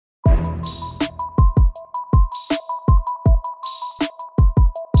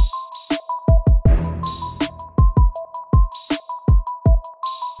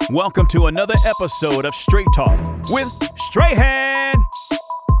Welcome to another episode of Straight Talk with Strahan.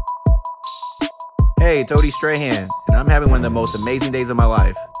 Hey, Tody Strahan, and I'm having one of the most amazing days of my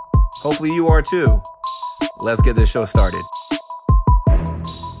life. Hopefully you are too. Let's get this show started.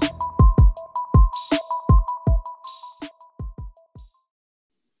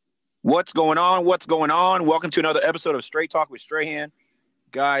 What's going on? What's going on? Welcome to another episode of Straight Talk with Strahan.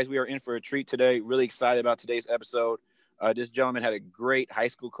 Guys, we are in for a treat today. Really excited about today's episode. This gentleman had a great high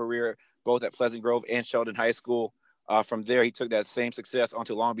school career, both at Pleasant Grove and Sheldon High School. From there, he took that same success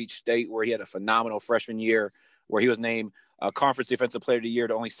onto Long Beach State, where he had a phenomenal freshman year, where he was named Conference Defensive Player of the Year,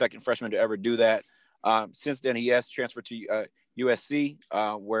 the only second freshman to ever do that. Since then, he has transferred to USC,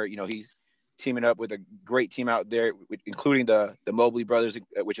 where he's teaming up with a great team out there, including the Mobley brothers,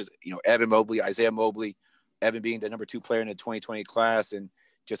 which is Evan Mobley, Isaiah Mobley, Evan being the number 2 player in the 2020 class, and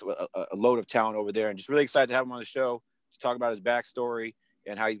just a load of talent over there. And just really excited to have him on the show to talk about his backstory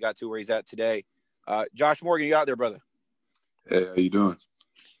and how he's got to where he's at today. Josh Morgan, you out there, brother? Hey, how you doing?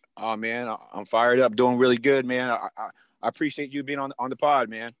 Oh, man, I'm fired up, doing really good, man. I appreciate you being on the pod,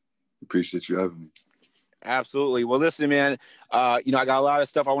 man. Appreciate you having me. Absolutely. Well, listen, man, I got a lot of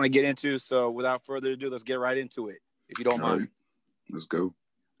stuff I want to get into. So without further ado, let's get right into it, if you don't mind. Right. Let's go.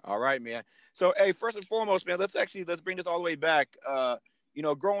 All right, man. So, hey, first and foremost, man, let's bring this all the way back.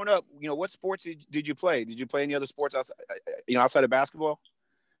 Growing up, what sports did you play? Did you play any other sports outside of basketball?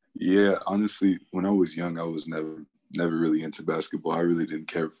 Yeah, honestly, when I was young, I was never really into basketball. I really didn't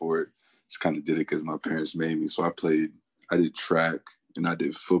care for it. Just kind of did it because my parents made me. So I did track and I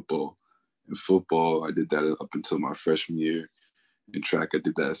did football. In football, I did that up until my freshman year. In track, I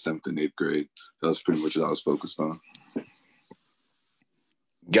did that 7th and 8th grade. That was pretty much what I was focused on.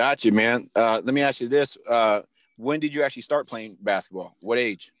 Gotcha, man. Let me ask you this. When did you actually start playing basketball? What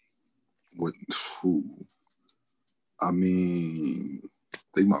age? I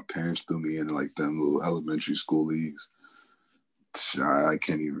think my parents threw me in like them little elementary school leagues. I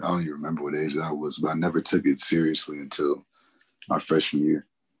don't even remember what age that was, but I never took it seriously until my freshman year.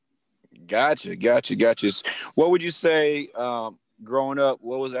 Gotcha. What would you say growing up,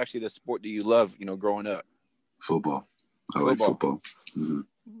 what was actually the sport that you loved, growing up? Football. I like football. Mm-hmm.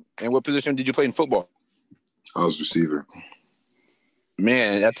 And what position did you play in football? I was receiver.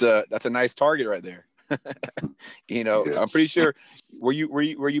 Man, that's a nice target right there. Yeah. I'm pretty sure. Were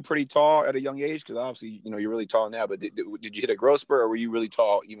you pretty tall at a young age? Because obviously, you're really tall now. But did you hit a growth spurt, or were you really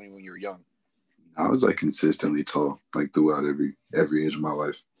tall even when you were young? I was like consistently tall, like throughout every age of my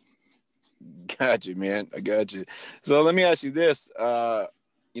life. Gotcha, man. I got you. So let me ask you this. So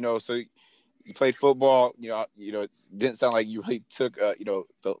you played football. It didn't sound like you really took you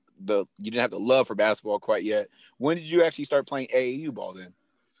didn't have the love for basketball quite yet. When did you actually start playing AAU ball then?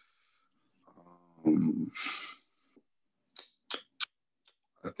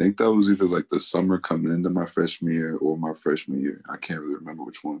 I think that was either like the summer coming into my freshman year or my freshman year. I can't really remember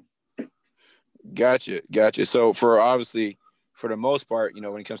which one. Gotcha. So for the most part,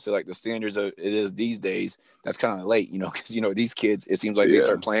 when it comes to like the standards of it is these days, that's kind of late, because these kids, it seems like they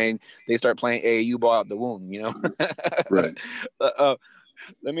start playing AAU ball out the womb, Right.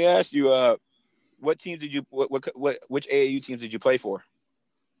 Let me ask you, what teams did you which AAU teams did you play for?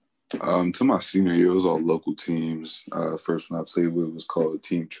 To my senior year, it was all local teams. First one I played with was called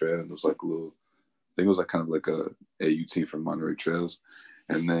Team Trail, and it was like I think it was like kind of like a AAU team from Monterey Trails.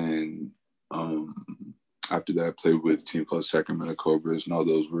 And then after that, I played with a team called Sacramento Cobras, and all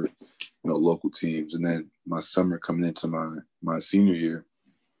those were, local teams. And then my summer coming into my senior year,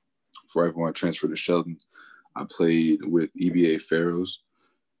 before everyone transferred to Sheldon, I played with EBA Pharaohs.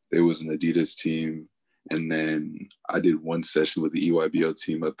 They was an Adidas team. And then I did one session with the EYBL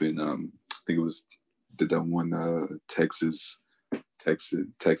team up in, did that one Texas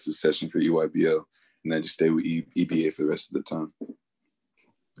session for EYBL. And then just stayed with EBA for the rest of the time.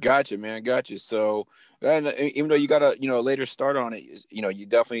 Gotcha, man. Gotcha. So, even though you got a later start on it, you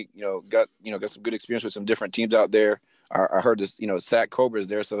definitely got some good experience with some different teams out there. I heard this, Sac Cobras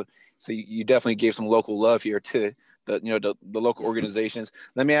there, so you definitely gave some local love here to the local organizations.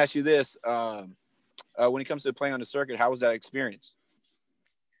 Let me ask you this: when it comes to playing on the circuit, how was that experience?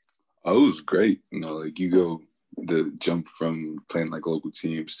 Oh, it was great. The jump from playing like local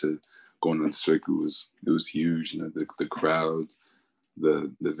teams to going on the circuit was huge. The crowd.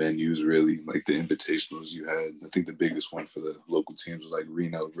 The venues, really, like the invitationals you had. I think the biggest one for the local teams was like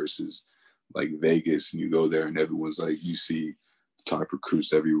Reno versus like Vegas, and you go there and everyone's like, you see top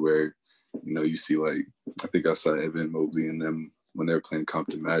recruits everywhere. You see like, I think I saw Evan Mobley and them when they were playing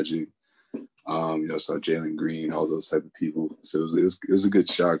Compton Magic. Saw Jalen Green, all those type of people. So it was a good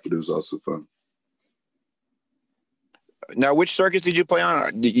shock, but it was also fun. Now, which circuits did you play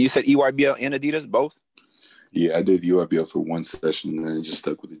on? You said EYBL and Adidas, both? Yeah, I did UIBL for one session and then just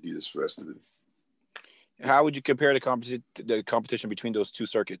stuck with Adidas for the rest of it. How would you compare the competition between those two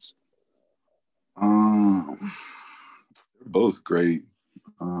circuits? They're both great.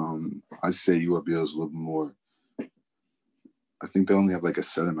 I'd say UIBL is a little bit more. I think they only have like a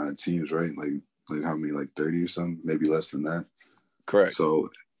set amount of teams, right? Like how many, like 30 or something, maybe less than that. Correct. So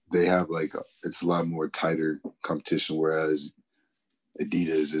they have it's a lot more tighter competition, whereas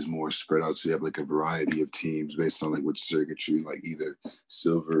Adidas is more spread out. So you have like a variety of teams based on like which circuitry, like either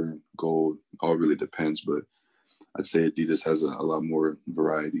silver, gold, all really depends. But I'd say Adidas has a lot more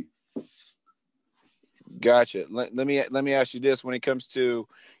variety. Gotcha. Let me ask you this: when it comes to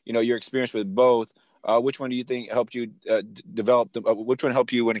your experience with both, which one do you think helped you develop? Which one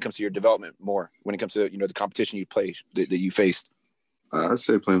helped you when it comes to your development more? When it comes to the competition you played that you faced? I'd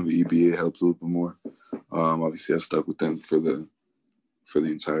say playing with EBA helped a little bit more. Obviously, I stuck with them for the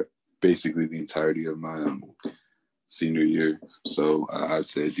entirety of my senior year. So I'd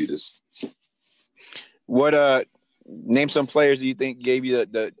say Adidas. What name some players that you think gave you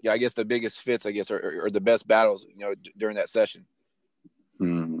the biggest fits, or the best battles during that session?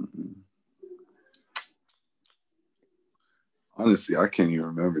 Honestly, I can't even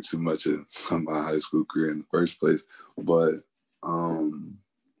remember too much of my high school career in the first place, but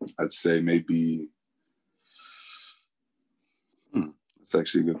I'd say maybe that's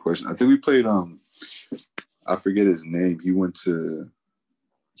actually a good question. I think we played I forget his name.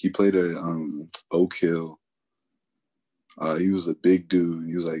 He played at Oak Hill. He was a big dude.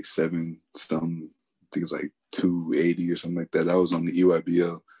 He was like 7 something. I think it was like 280 or something like that. That was on the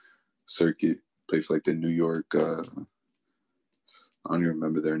EYBL circuit. Played for like the New York. I don't even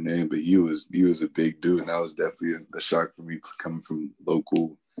remember their name, but he was a big dude, and that was definitely a shock for me coming from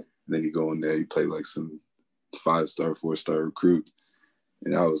local. And then you go in there, you play like some 5-star, 4-star recruit,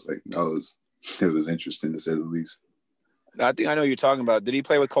 and it was interesting to say the least. I think I know who you're talking about. Did he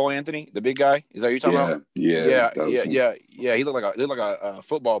play with Cole Anthony, the big guy? Is that what you're talking about? Yeah. He looked like a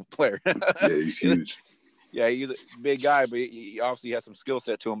football player. Yeah, he's huge. Yeah, he's a big guy, but he obviously has some skill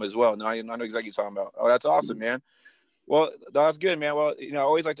set to him as well. No, I know exactly what you're talking about. Oh, that's awesome, man. Well, that's good, man. Well, I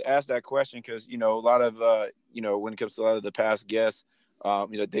always like to ask that question because a lot of when it comes to a lot of the past guests,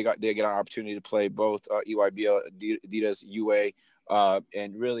 they get an opportunity to play both EYBL, Adidas, UA,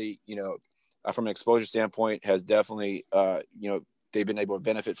 and really, from an exposure standpoint, has definitely they've been able to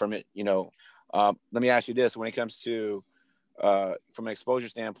benefit from it. Let me ask you this: when it comes to from an exposure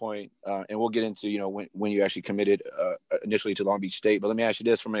standpoint, and we'll get into when you actually committed initially to Long Beach State, but let me ask you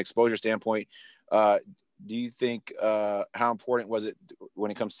this: from an exposure standpoint, do you think how important was it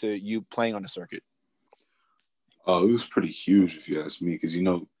when it comes to you playing on the circuit? Oh, it was pretty huge if you ask me, because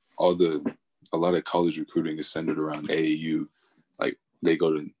a lot of college recruiting is centered around AAU. Like they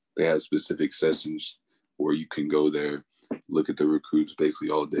have specific sessions where you can go there, look at the recruits basically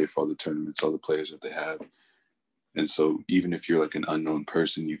all day for all the tournaments, all the players that they have. And so even if you're like an unknown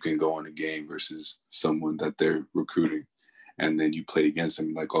person, you can go on a game versus someone that they're recruiting. And then you play against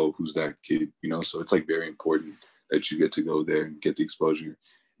them like, oh, who's that kid? So it's like very important that you get to go there and get the exposure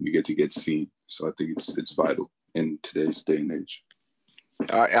and you get seen. So I think it's vital in today's day and age.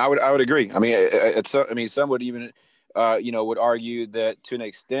 I would agree. I mean, some would even, would argue that to an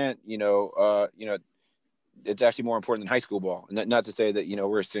extent, it's actually more important than high school ball. Not to say that,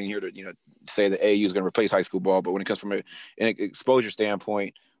 we're sitting here to, say that AAU is going to replace high school ball, but when it comes from an exposure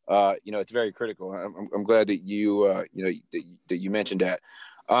standpoint, it's very critical. I'm glad that you, that you mentioned that.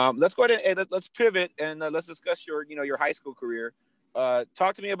 Let's go ahead and let's pivot and let's discuss your high school career.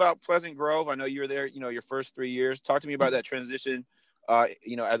 Talk to me about Pleasant Grove. I know you were there, your first 3 years. Talk to me about that transition,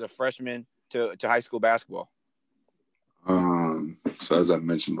 as a freshman to high school basketball. So as I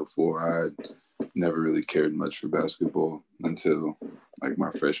mentioned before, I never really cared much for basketball until like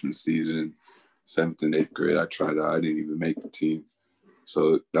my freshman season, 7th and 8th grade. I tried out. I didn't even make the team.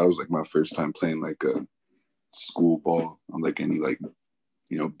 So that was like my first time playing like a school ball on like any like,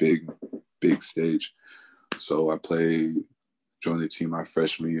 big stage. So I joined the team my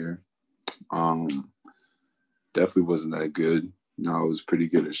freshman year. Definitely wasn't that good. I was pretty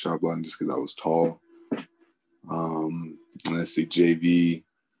good at shot blocking just because I was tall. Let's see, JV,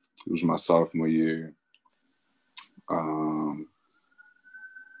 it was my sophomore year. I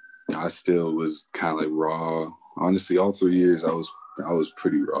still was kind of like raw. Honestly, all 3 years I was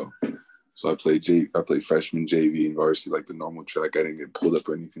pretty raw. So I played freshman, JV, and varsity, like the normal track. I didn't get pulled up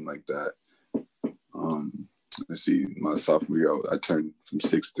or anything like that. Let's see, my sophomore year, I turned from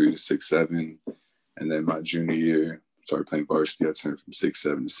 6'3" to 6'7", and then my junior year, started playing varsity. I turned from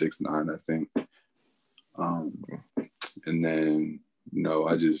 6'7" to 6'9", I think. And then,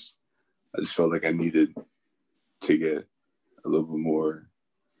 I just felt like I needed to get a little bit more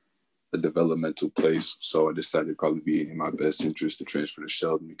a developmental place. So I decided it'd probably be in my best interest to transfer to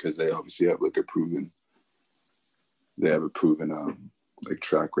Sheldon because they obviously have like a proven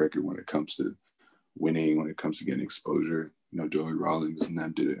track record when it comes to winning, when it comes to getting exposure. Joey Rawlings and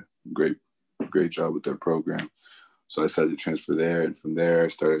them did a great job with their program. So I decided to transfer there. And from there, I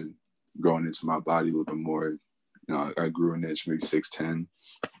started growing into my body a little bit more. I grew an inch, maybe 6'10".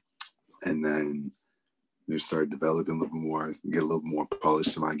 And then started developing a little bit more, get a little more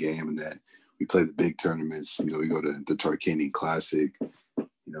polished to my game. And then we play the big tournaments. We go to the Tarkanian Classic.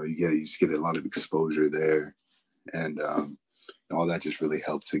 You just get a lot of exposure there. And all that just really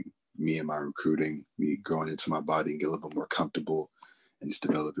helped to me in my recruiting, me growing into my body and get a little bit more comfortable and just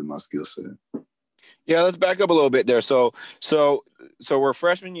developing my skill set. Yeah, let's back up a little bit there. So we're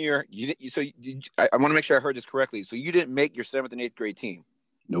freshman year. I want to make sure I heard this correctly. So you didn't make your 7th and 8th grade team?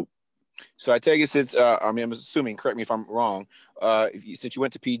 Nope. So I take it since I'm assuming. Correct me if I'm wrong. Since you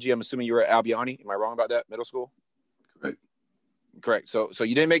went to PG, I'm assuming you were at Albioni. Am I wrong about that? Middle school. Correct. So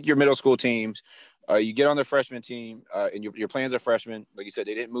you didn't make your middle school teams. You get on the freshman team, and your plans are freshman. Like you said,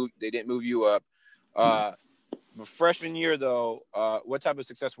 they didn't move you up. Freshman year, though, what type of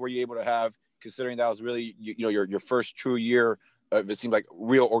success were you able to have, considering that was really your first true year of, it seemed like,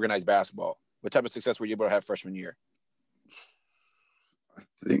 real organized basketball? What type of success were you able to have freshman year? I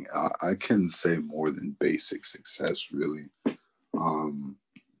think I can say more than basic success, really.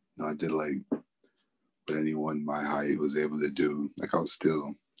 I did like what anyone my height was able to do. Like, I was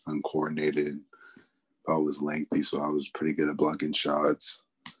still uncoordinated. I was lengthy, so I was pretty good at blocking shots.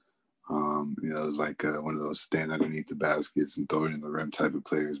 It was like one of those stand underneath the baskets and throw it in the rim type of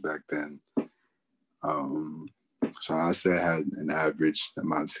players back then. So I say I had an average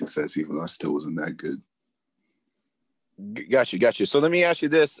amount of success, even though I still wasn't that good. Got you. So let me ask you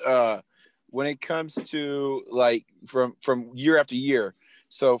this: when it comes to like from year after year,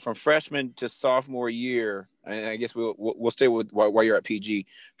 so from freshman to sophomore year, and I guess we'll stay with while you're at PG,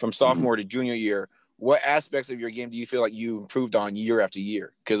 from sophomore to junior year, what aspects of your game do you feel like you improved on year after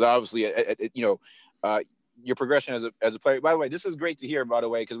year? Because obviously, your progression as a player. By the way, this is great to hear. By the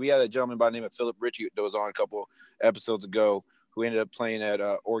way, because we had a gentleman by the name of Philip Ritchie that was on a couple episodes ago, who ended up playing at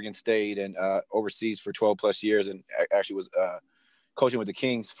Oregon State and overseas for 12 plus years, and actually was coaching with the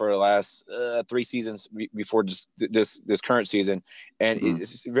Kings for the last 3 seasons before this current season. And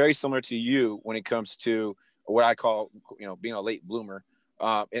it's very similar to you when it comes to what I call, being a late bloomer.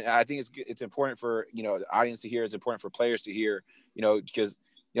 And I think it's important for, the audience to hear. It's important for players to hear, because,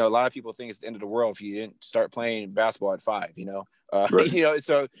 a lot of people think it's the end of the world if you didn't start playing basketball at 5, Right.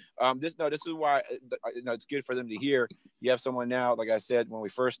 So this is why, it's good for them to hear. You have someone now, like I said, when we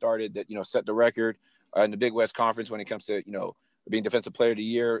first started, that, set the record in the Big West Conference when it comes to, being Defensive Player of the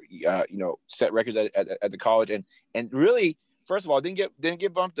Year, set records at the college. And really, first of all, didn't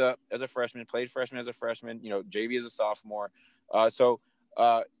get bumped up as a freshman, played freshman as a freshman, JV as a sophomore.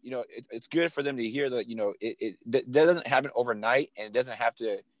 It's good for them to hear that, that doesn't happen overnight, and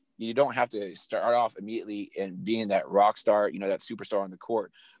you don't have to start off immediately and being that rock star, that superstar on the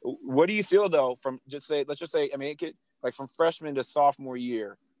court. What do you feel though, let's just say, from freshman to sophomore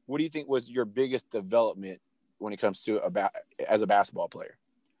year, what do you think was your biggest development when it comes to as a basketball player?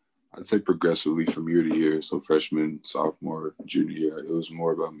 I'd say progressively from year to year. So freshman, sophomore, junior year, it was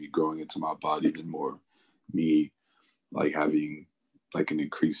more about me growing into my body than more me like having like an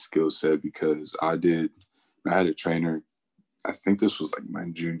increased skill set, because I had a trainer. I think this was like my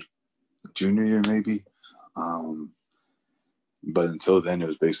junior year maybe. But until then, it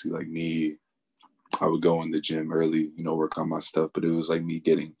was basically like me. I would go in the gym early, work on my stuff, but it was like me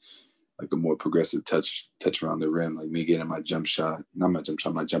getting like a more progressive touch around the rim, like me getting my jump hook, the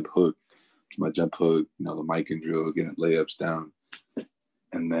mic and drill, getting layups down.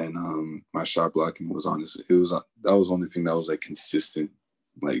 And then my shot blocking was honest. That was the only thing that was like consistent,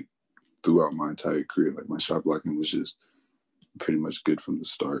 like throughout my entire career. Like my shot blocking was just pretty much good from the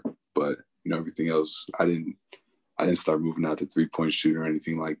start. But everything else, I didn't start moving out to 3-point shooter or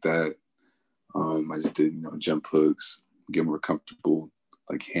anything like that. I just did jump hooks, get more comfortable,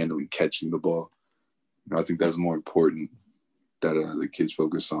 like handling, catching the ball. I think that's more important that the kids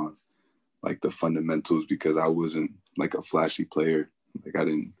focus on, like the fundamentals, because I wasn't like a flashy player. Like I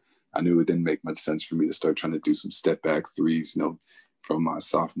knew it didn't make much sense for me to start trying to do some step back threes, from my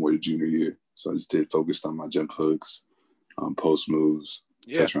sophomore to junior year. So I just focused on my jump hooks, post moves,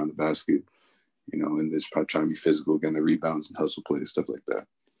 touch around the basket, and just trying to be physical, getting the rebounds and hustle play, stuff like that.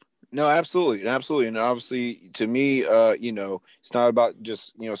 No, absolutely, absolutely, and obviously, to me, it's not about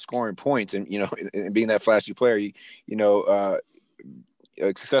just scoring points and and being that flashy player. You know, a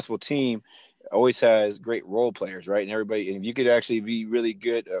successful team always has great role players, right? And everybody, and if you could actually be really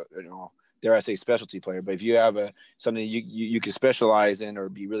good, dare I say, specialty player, but if you have something you can specialize in or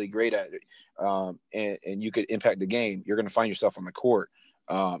be really great at it, and you could impact the game, you're going to find yourself on the court.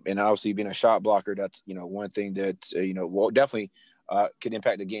 And obviously, being a shot blocker, that's one thing that will definitely could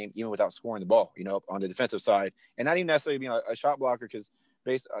impact the game even without scoring the ball. On the defensive side, and not even necessarily being a shot blocker, because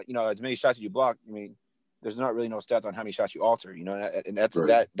based as many shots as you block, I mean, there's not really no stats on how many shots you alter, and that's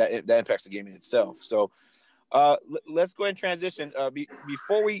Right. that impacts the game in itself. So let's go ahead and transition.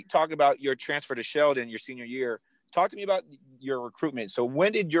 Before we talk about your transfer to Sheldon your senior year, talk to me about your recruitment. So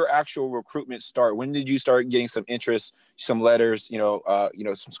when did your actual recruitment start? When did you start getting some interest, some letters,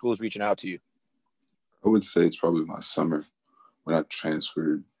 some schools reaching out to you? I would say it's probably my summer when I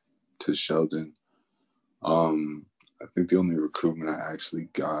transferred to Sheldon. I think the only recruitment I actually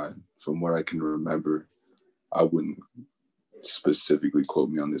got, from what I can remember, I wouldn't specifically quote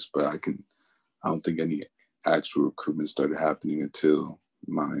me on this, but I don't think any actual recruitment started happening until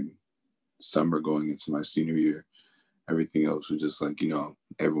my summer going into my senior year. Everything else was just like,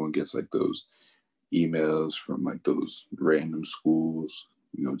 everyone gets like those emails from like those random schools,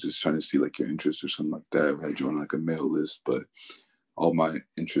 just trying to see like your interests or something like that. I had you on like a mail list, but all my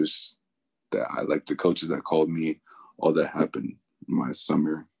interests that I like, the coaches that called me, all that happened my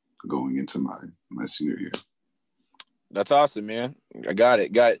summer going into my senior year. That's awesome, man. I got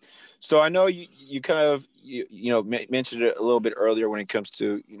it. So I know you kind of mentioned it a little bit earlier when it comes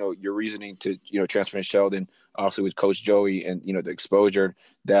to your reasoning to transferring Sheldon, obviously with Coach Joey, and the exposure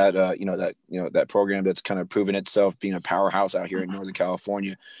that that program that's kind of proven itself being a powerhouse out here in Northern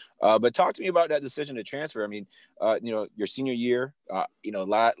California. But talk to me about that decision to transfer. I mean, your senior year, a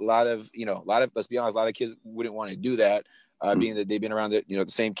lot of let's be honest, a lot of kids wouldn't want to do that, being that they've been around the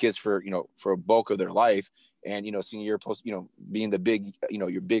same kids for for a bulk of their life. And senior year plus being the big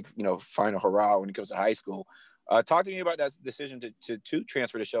your big final hurrah when it comes to high school. Talk to me about that decision to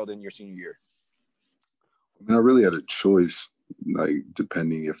transfer to Sheldon your senior year. I mean, I really had a choice, like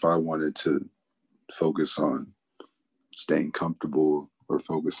depending if I wanted to focus on staying comfortable or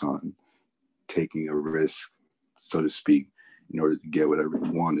focus on taking a risk, so to speak, in order to get whatever he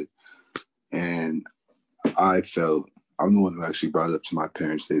wanted. And I felt, I'm the one who actually brought it up to my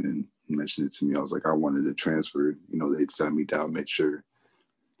parents. They didn't mention it to me. I was like, I wanted to transfer. They'd sat me down, made sure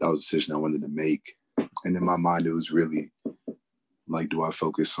that was a decision I wanted to make. And in my mind, it was really like, do I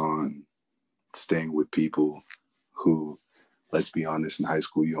focus on staying with people who, let's be honest, in high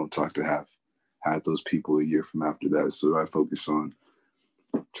school, you don't talk to have those people a year from after that. So do I focus on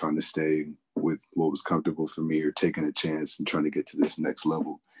trying to stay with what was comfortable for me, or taking a chance and trying to get to this next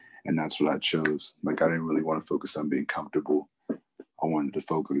level? And that's what I chose. Like, I didn't really want to focus on being comfortable. I wanted to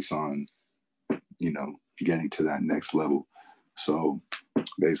focus on, getting to that next level. So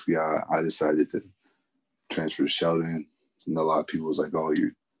basically, I decided to transfer to Sheldon. And a lot of people was like, oh,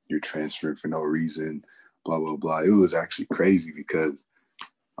 you're transferring for no reason, blah, blah, blah. It was actually crazy because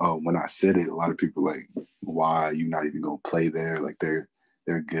when I said it, a lot of people like, why? You're not even going to play there. Like, they're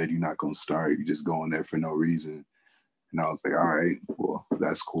good. You're not going to start. You're just going there for no reason. And I was like, all right, well,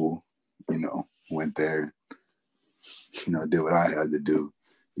 that's cool. Went there, did what I had to do,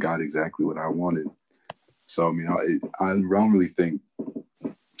 got exactly what I wanted. So, I mean, I don't really think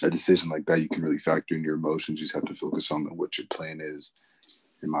a decision like that, you can really factor in your emotions. You just have to focus on what your plan is.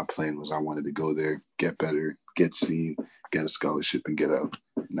 And my plan was I wanted to go there, get better, get seen, get a scholarship, and get out.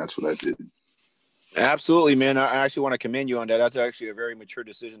 And that's what I did. Absolutely, man. I actually want to commend you on that. That's actually a very mature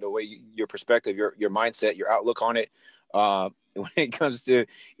decision, the way your perspective, your mindset, your outlook on it. When it comes to,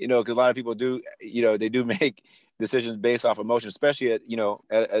 because a lot of people do, they do make decisions based off emotion, especially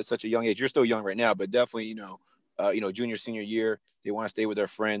at such a young age. You're still young right now, but definitely, junior, senior year, they want to stay with their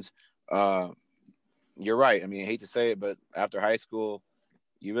friends. You're right. I mean, I hate to say it, but after high school,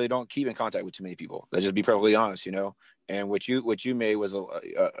 you really don't keep in contact with too many people. Let's just be perfectly honest, And what you made was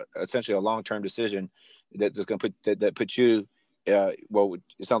essentially a long-term decision that's going to put you. Well,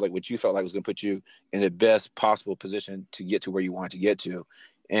 it sounds like what you felt like was going to put you in the best possible position to get to where you wanted to get to,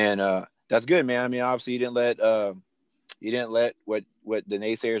 and that's good, man. I mean, obviously, you didn't let what the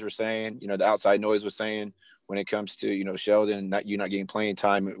naysayers were saying, the outside noise was saying when it comes to Sheldon, not getting playing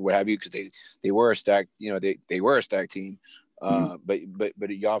time, what have you, because they were a stacked, they were a stacked team. But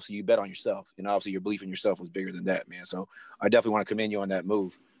you obviously you bet on yourself, and obviously your belief in yourself was bigger than that, man. So I definitely want to commend you on that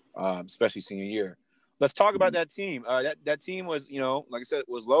move, especially senior year. Let's talk about that team. That team was, like I said,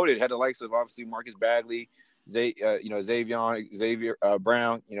 was loaded. Had the likes of obviously Marcus Bagley, Xavier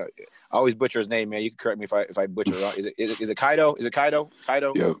Brown. You know, I always butcher his name, man. You can correct me if I butcher it wrong. Is it Kaido? Is it Kaido?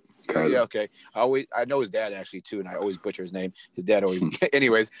 Kaido? Yep. Kaido. Yeah, okay. I know his dad actually too, and I always butcher his name. His dad always.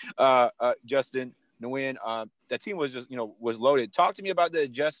 Anyways, Justin Nguyen, that team was was loaded. Talk to me about the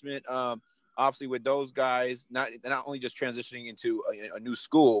adjustment. Obviously, with those guys, not only just transitioning into a new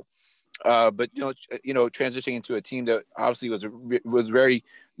school, but transitioning into a team that obviously was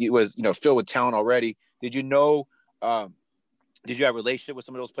filled with talent already. Did you have a relationship with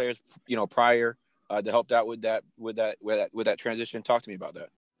some of those players, prior to help out with that transition? Talk to me about that.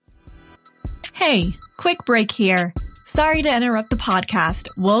 Hey, quick break here. Sorry to interrupt the podcast.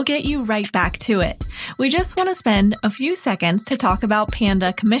 We'll get you right back to it. We just want to spend a few seconds to talk about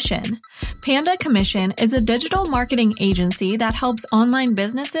Panda Commission. Panda Commission is a digital marketing agency that helps online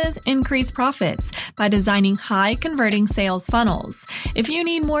businesses increase profits by designing high-converting sales funnels. If you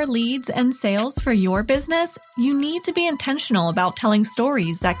need more leads and sales for your business, you need to be intentional about telling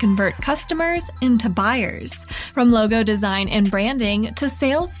stories that convert customers into buyers. From logo design and branding to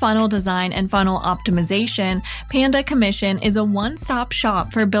sales funnel design and funnel optimization, Panda Commission is a one-stop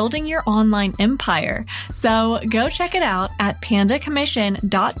shop for building your online empire. So go check it out at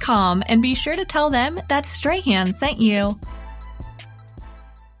pandacommission.com and be sure to tell them that Strahan sent you.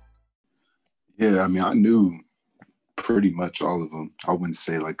 Yeah, I mean, I knew pretty much all of them. I wouldn't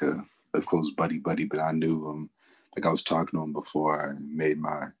say like a close buddy, but I knew them. Like I was talking to them before I made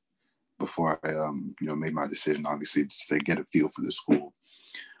my decision, obviously, to get a feel for the school.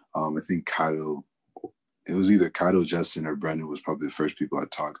 I think Kaido. It was either Kaido, Justin, or Brendan was probably the first people I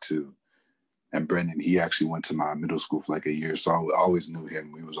talked to. And Brendan, he actually went to my middle school for like a year, so I always knew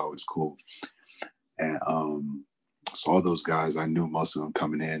him. We was always cool. And so all those guys, I knew most of them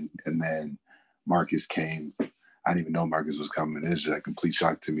coming in. And then Marcus came. I didn't even know Marcus was coming. It was just a complete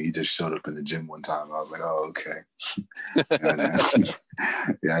shock to me. He just showed up in the gym one time. I was like, oh, okay. I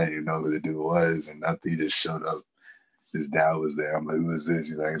didn't even know who the dude was and nothing. He just showed up. His dad was there. I'm like, who is this?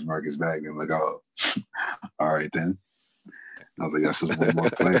 He's like, it's Marcus Bagley. I'm like, oh, all right then. I was like, that's just one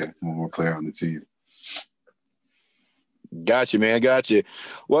more player on the team. Got you, man. Got you.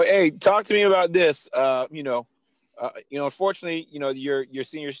 Well, hey, talk to me about this. Unfortunately, your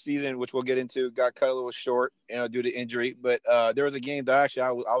senior season, which we'll get into, got cut a little short, due to injury. But there was a game that actually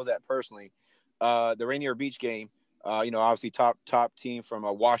I was at personally, the Rainier Beach game. Obviously top team from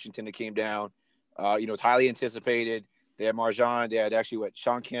Washington that came down. It's highly anticipated. They had Marjan. They had actually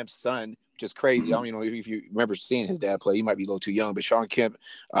Sean Kemp's son, which is crazy. I don't even know if you remember seeing his dad play. He might be a little too young, but Sean Kemp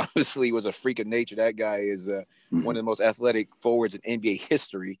obviously was a freak of nature. That guy is one of the most athletic forwards in NBA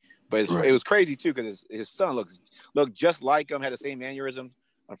history. But it was crazy too because his son looked just like him, had the same mannerism.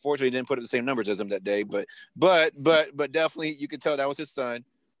 Unfortunately, didn't put up the same numbers as him that day. But definitely you could tell that was his son.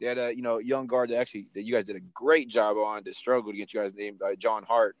 They had a young guard that you guys did a great job on that struggled against you guys named John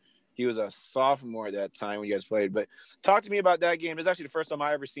Hart. He was a sophomore at that time when you guys played. But talk to me about that game. It's actually the first time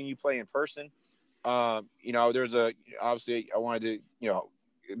I ever seen you play in person. There's obviously I wanted to,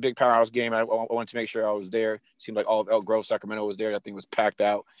 a big powerhouse game. I wanted to make sure I was there. It seemed like all of Elk Grove, Sacramento was there. That thing was packed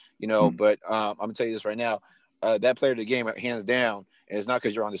out, But I'm going to tell you this right now. That player of the game, hands down, and it's not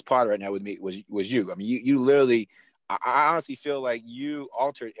because you're on this pod right now with me, was you. I mean, you literally – I honestly feel like you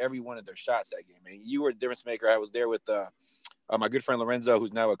altered every one of their shots that game, man. You were a difference maker. I was there with my good friend Lorenzo,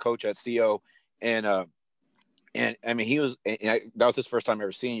 who's now a coach at CO, and I mean that was his first time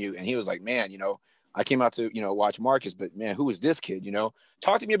ever seeing you, and he was like, man, I came out to watch Marcus, but man, who is this kid?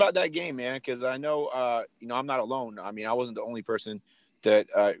 Talk to me about that game, man, because I know I'm not alone. I mean, I wasn't the only person that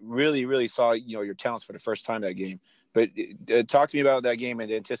really, really saw your talents for the first time that game. But talk to me about that game and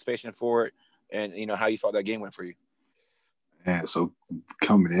the anticipation for it, and how you thought that game went for you. Yeah, so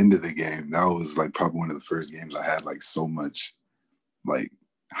coming into the game, that was like probably one of the first games I had like so much like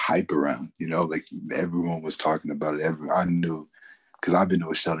hype around, like everyone was talking about it. I knew, because I've been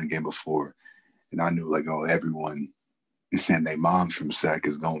to a Sheldon game before, and I knew like, oh, everyone and their mom from SAC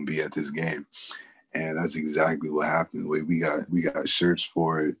is going to be at this game. And that's exactly what happened. We got shirts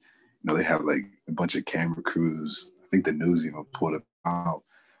for it. They have like a bunch of camera crews. I think the news even pulled it out.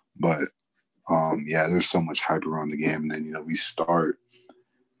 But there's so much hype around the game. And then, we start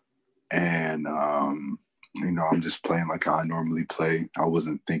and, I'm just playing like how I normally play. I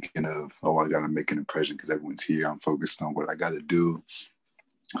wasn't thinking of, I got to make an impression because everyone's here. I'm focused on what I got to do,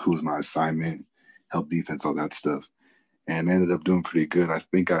 who's my assignment, help defense, all that stuff. And I ended up doing pretty good. I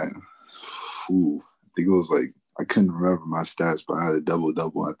think it was like, I couldn't remember my stats, but I had a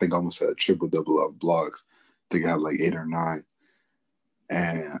double-double. I think I almost had a triple-double of blocks. I think I had like 8 or 9.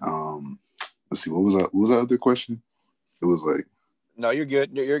 And let's see, what was that other question? It was like, no, you're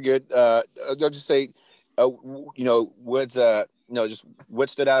good. You're good. I'll just say, just what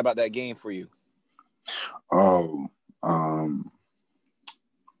stood out about that game for you? Oh,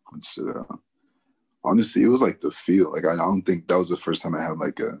 what's it? Honestly, it was like the feel. Like I don't think that was the first time I had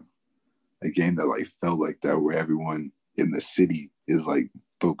like a game that like felt like that, where everyone in the city is like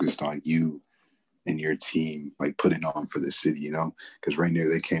focused on you and your team, like putting on for the city, you know? Because Rainier,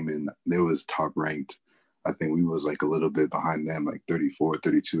 they came in, they was top ranked. I think we was like a little bit behind them, like 34,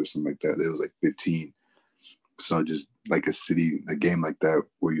 32 or something like that. It was like 15. So just like a game like that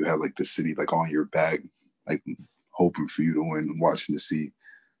where you had like the city like on your back, like hoping for you to win and watching to see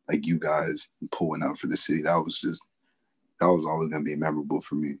like you guys pulling out for the city. That was always going to be memorable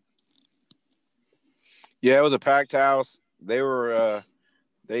for me. Yeah, it was a packed house. They were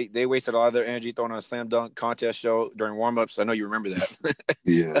they wasted a lot of their energy throwing on a slam dunk contest show during warm-ups. I know you remember that.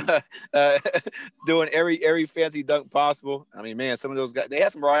 Yeah. Doing every fancy dunk possible. I mean, man, some of those guys, they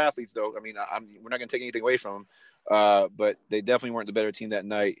had some raw athletes though. I mean, we're not going to take anything away from them, but they definitely weren't the better team that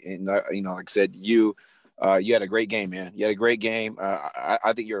night. And like I said, you had a great game, man. You had a great game.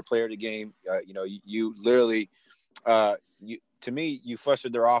 I think you're a player of the game. You literally, to me, you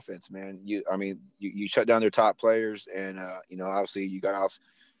flustered their offense, man. You shut down their top players, and obviously you got off,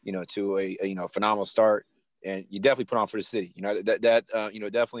 to a phenomenal start, and you definitely put on for the city.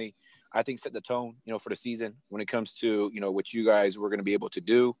 Definitely, I think set the tone, for the season when it comes to what you guys were going to be able to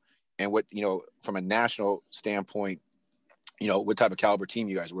do, and what from a national standpoint, what type of caliber team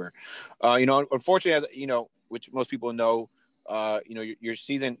you guys were. Unfortunately, as which most people know, your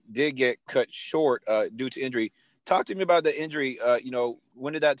season did get cut short due to injury. Talk to me about the injury.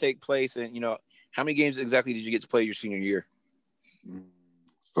 When did that take place, and how many games exactly did you get to play your senior year?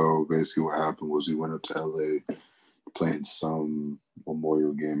 So basically, what happened was we went up to LA, playing some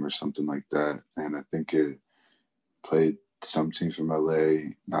Memorial game or something like that, and I think it played some team from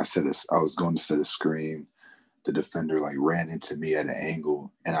LA. I was going to set a screen. The defender like ran into me at an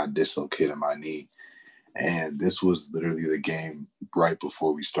angle, and I dislocated my knee. And this was literally the game right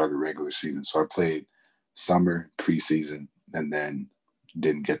before we started regular season. So I played summer, preseason, and then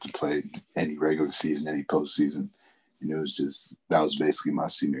didn't get to play any regular season, any postseason. It was that was basically my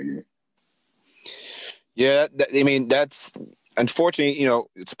senior year. Yeah, that's unfortunately,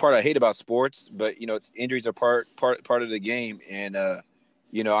 it's a part I hate about sports, but injuries are part of the game. And I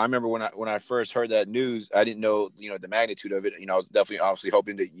remember when I first heard that news, I didn't know the magnitude of it. I was definitely obviously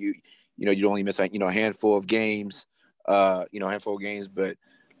hoping that you'd only miss a handful of games, But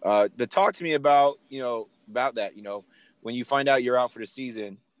talk to me about that. When you find out you're out for the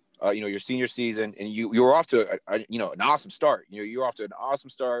season, your senior season, and you're off to an awesome start. You're off to an awesome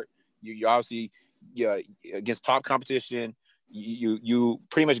start. You obviously against top competition. You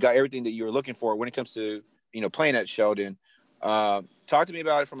pretty much got everything that you were looking for when it comes to playing at Sheldon. Talk to me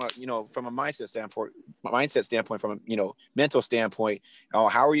about it from a mindset standpoint, from a mental standpoint.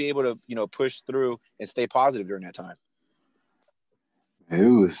 How are you able to push through and stay positive during that time? It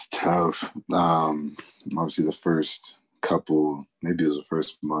was tough. Obviously, the first couple, maybe it was the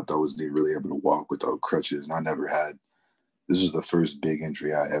first month, I wasn't even really able to walk without crutches, and this was the first big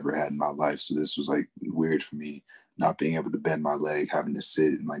injury I ever had in my life. So this was like weird for me, not being able to bend my leg, having to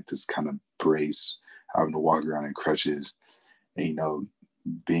sit in like this kind of brace, having to walk around in crutches. And,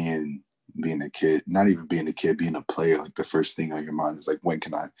 being a kid, not even being a kid, being a player, like the first thing on your mind is like, when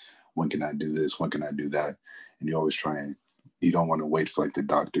can I do this? When can I do that? And you always you don't want to wait for like the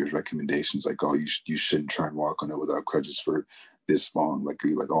doctor's recommendations, like, oh, you shouldn't try and walk on it without crutches for this long. Like,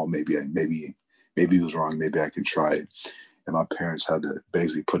 you're like, oh, maybe it was wrong. Maybe I can try it. And my parents had to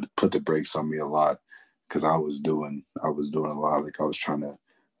basically put the brakes on me a lot, because I was doing a lot. Like, I was trying to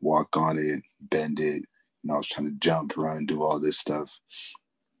walk on it, bend it. I was trying to jump, run, do all this stuff.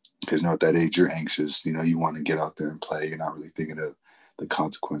 Because at that age, you're anxious. You want to get out there and play. You're not really thinking of the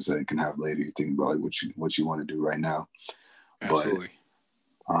consequence that it can have later. You're thinking about like what you want to do right now. Absolutely.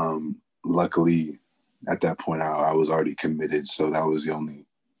 But luckily, at that point, I was already committed. So that was the only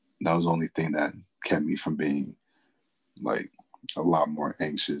thing that kept me from being like a lot more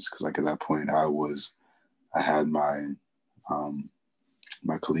anxious. Because like at that point, I had my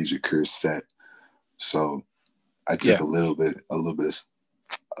my collegiate career set. So I took a little bit of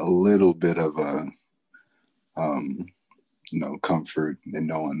comfort in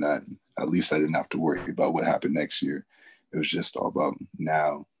knowing that at least I didn't have to worry about what happened next year. It was just all about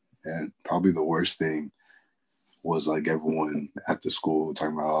now. And probably the worst thing was like everyone at the school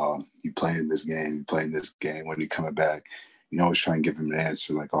talking about, oh, you playing this game, when you coming back. Always try and give them an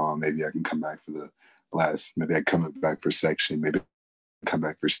answer like, oh, maybe I can come back for the last, maybe I come back for section, maybe I come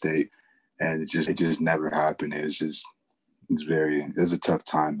back for state. And it just never happened. It was a tough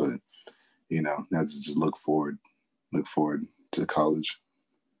time, but now to just look forward to college.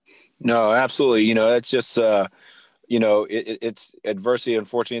 No, absolutely. It's just, it's adversity.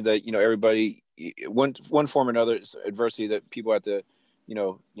 Unfortunately, that, everybody, one form or another, it's adversity that people have to,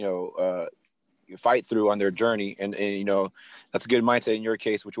 fight through on their journey. And that's a good mindset in your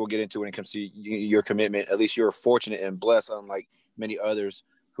case, which we'll get into when it comes to your commitment. At least you're fortunate and blessed, unlike many others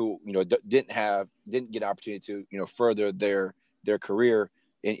who, didn't get opportunity to, further their career.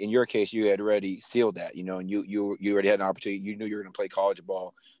 In your case, you had already sealed that, and you already had an opportunity. You knew you were going to play college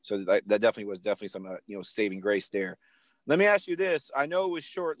ball. So that definitely was some, saving grace there. Let me ask you this. I know it was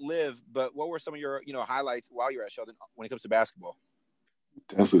short lived, but what were some of your, highlights while you were at Sheldon when it comes to basketball?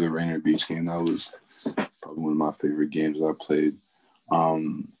 Definitely the Rainier Beach game. That was probably one of my favorite games I played.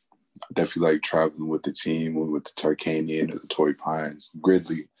 Definitely like traveling with the team, when we went to Tarkanian or the Torrey Pines,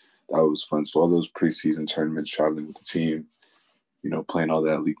 Gridley. That was fun. So all those preseason tournaments, traveling with the team, playing all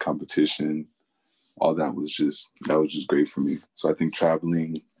that league competition, all that was just great for me. So I think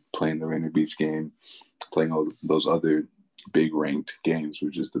traveling, playing the Rainier Beach game, playing all those other big ranked games were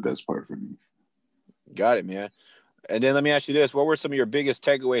just the best part for me. Got it, man. And then let me ask you this. What were some of your biggest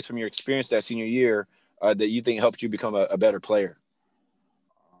takeaways from your experience that senior year that you think helped you become a better player?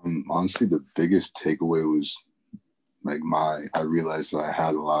 Honestly, the biggest takeaway was I realized that I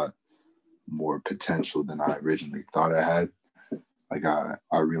had a lot more potential than I originally thought I had.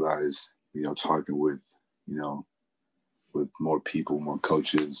 I realized, talking with more people, more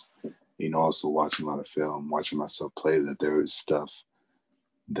coaches, also watching a lot of film, watching myself play, that there was stuff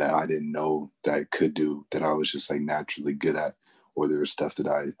that I didn't know that I could do, that I was just naturally good at, or there was stuff that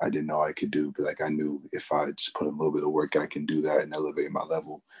I didn't know I could do, but I knew if I just put a little bit of work, I can do that and elevate my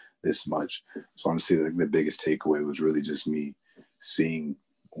level this much. So honestly, the biggest takeaway was really just me seeing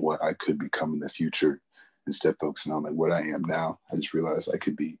what I could become in the future instead of focusing on what I am now. I just realized I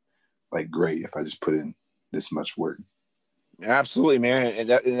could be great if I just put in this much work. Absolutely, man. And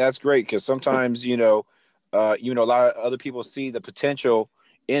that's great, because sometimes, a lot of other people see the potential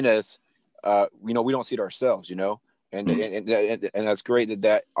in us. We don't see it ourselves, and that's great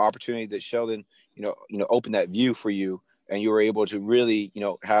that opportunity that Sheldon, opened that view for you, and you were able to really,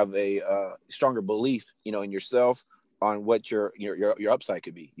 have a stronger belief, in yourself, on what your upside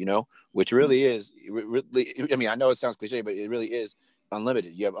could be, which really is, I mean, I know it sounds cliche, but it really is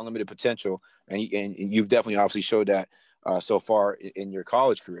unlimited. You have unlimited potential, and you've definitely obviously showed that so far in your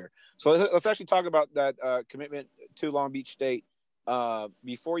college career. So let's actually talk about that commitment to Long Beach State.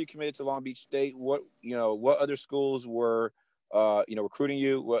 Before you committed to Long Beach State, what other schools were, recruiting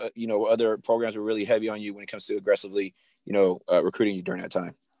you? What other programs were really heavy on you when it comes to aggressively, recruiting you during that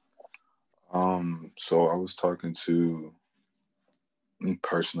time? So I was talking to, me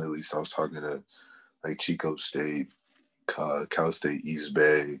personally, at least I was talking to Chico State, Cal State East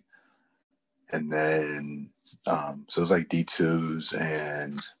Bay, and then so it was D2s,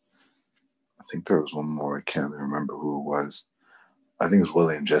 and I think there was one more. I can't really remember who it was. I think it was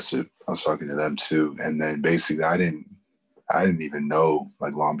William Jessup. I was talking to them too, and then basically I didn't even know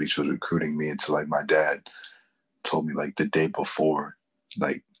Long Beach was recruiting me until my dad told me the day before,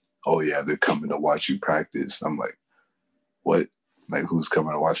 oh yeah, they're coming to watch you practice. I'm like, what? Who's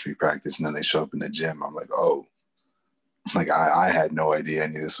coming to watch me practice? And then they show up in the gym. I'm like, oh, I had no idea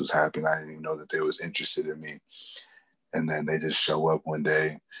any of this was happening. I didn't even know that they was interested in me. And then they just show up one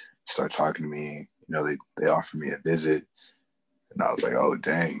day, start talking to me. They offered me a visit, and I was like, oh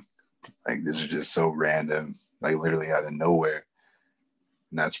dang, this is just so random, literally out of nowhere.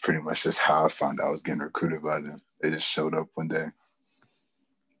 And that's pretty much just how I found out I was getting recruited by them. They just showed up one day.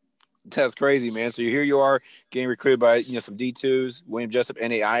 That's crazy, man. So here you are getting recruited by, some D2s, William Jessup,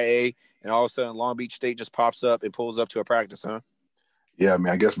 NAIA, and all of a sudden Long Beach State just pops up and pulls up to a practice, huh? Yeah, I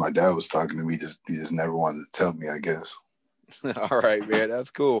mean, I guess my dad was talking to me. He just never wanted to tell me, I guess. All right, man.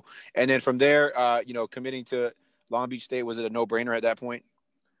 That's cool. And then from there, committing to Long Beach State, was it a no-brainer at that point?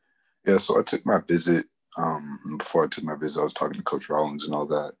 Yeah, so I took my visit. Before I took my visit, I was talking to Coach Rawlings and all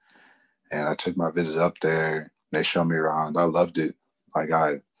that. And I took my visit up there. They showed me around. I loved it. I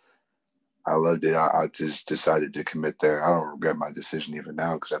loved it. I just decided to commit there. I don't regret my decision even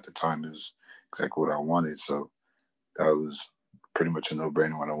now, because at the time it was exactly what I wanted. So that was pretty much a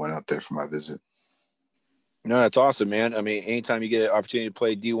no-brainer when I went up there for my visit. No, that's awesome, man. I mean, anytime you get an opportunity to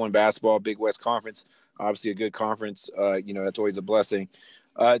play D1 basketball, Big West Conference, obviously a good conference, that's always a blessing.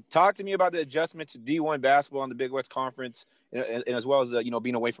 Talk to me about the adjustment to D1 basketball in the Big West Conference, and as well as,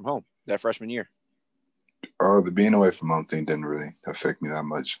 being away from home that freshman year. The being away from home thing didn't really affect me that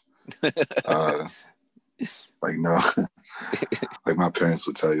much. No, my parents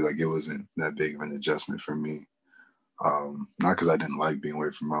would tell you, it wasn't that big of an adjustment for me. Not because I didn't like being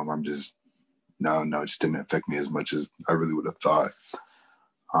away from home. I'm just no, it just didn't affect me as much as I really would have thought.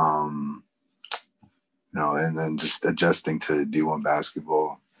 And then just adjusting to D1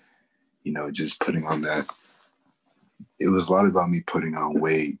 basketball, just putting on that. It was a lot about me putting on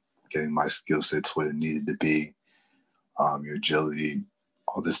weight, getting my skill sets where it needed to be, your agility,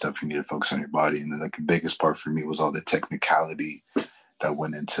 all this stuff you need to focus on your body. And then like the biggest part for me was all the technicality that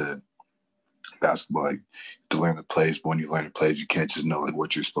went into basketball, like to learn the plays. But when you learn the plays, you can't just know like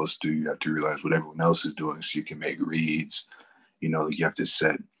what you're supposed to do. You have to realize what everyone else is doing so you can make reads. Like you have to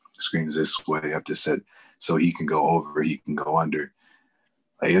set screens this way. You have to set so he can go over, he can go under.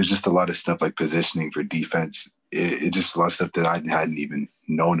 Like, it was just a lot of stuff like positioning for defense. It just a lot of stuff that I hadn't even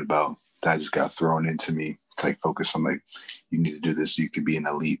known about that just got thrown into me. It's like focus on like, you need to do this so you could be an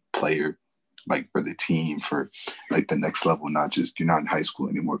elite player, like for the team, for like the next level, not just, you're not in high school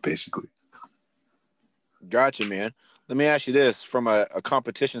anymore, basically. Gotcha, man. Let me ask you this from a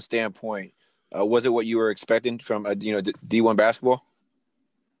competition standpoint. Was it what you were expecting from D1 basketball?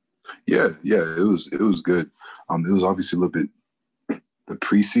 Yeah, it was good. It was obviously a little bit, the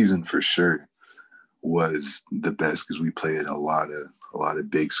preseason for sure was the best because we played a lot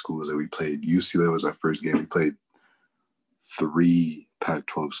of big schools that we played. UCLA was our first game. We played 3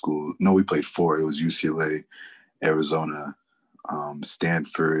 Pac-12 schools. No, we played 4. It was UCLA, Arizona,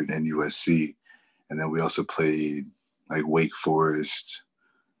 Stanford, and USC. And then we also played like Wake Forest.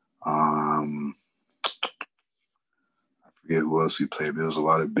 I forget who else we played, but it was a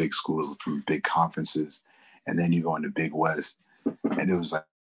lot of big schools from big conferences. And then you go into Big West. And it was like,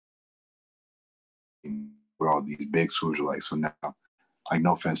 where all these big schools are like, so now, like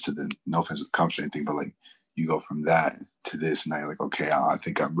no offense to the conference or anything, but like you go from that to this, and now you're like, okay, I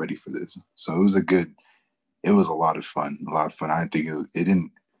think I'm ready for this. So it was a lot of fun. I think it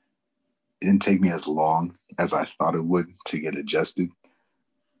didn't take me as long as I thought it would to get adjusted,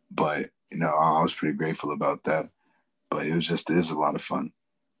 but I was pretty grateful about that. But it is a lot of fun.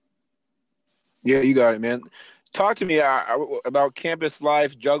 Yeah, you got it, man. Talk to me about campus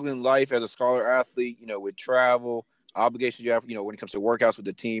life, juggling life as a scholar athlete, with travel, obligations you have, when it comes to workouts with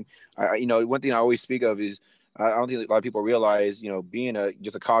the team. One thing I always speak of is I don't think a lot of people realize, being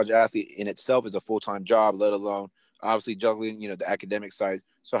just a college athlete in itself is a full-time job, let alone obviously juggling, the academic side.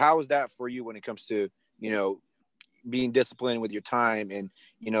 So how is that for you when it comes to, being disciplined with your time and,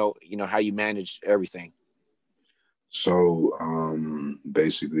 how you manage everything? So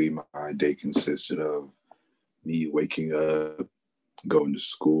basically my day consisted of me waking up, going to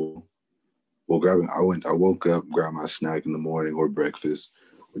school. Well, I woke up, grabbed my snack in the morning or breakfast,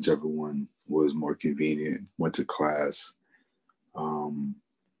 whichever one was more convenient. Went to class,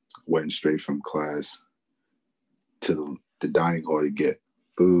 went straight from class to the dining hall to get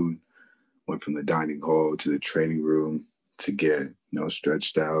food. Went from the dining hall to the training room to get,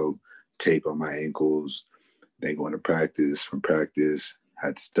 stretched out, tape on my ankles. Then going to practice. From practice,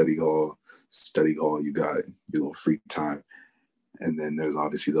 had study hall. Study hall, you got your little free time. And then there's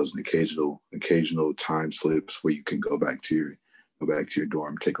obviously those occasional time slips where you can go back to your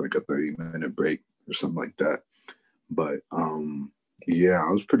dorm, take like a 30-minute break or something like that. But I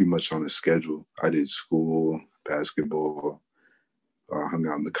was pretty much on a schedule. I did school, basketball, hung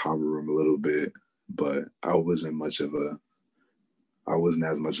out in the common room a little bit, but I wasn't as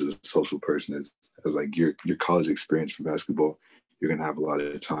much of a social person as like your college experience for basketball. You're gonna have a lot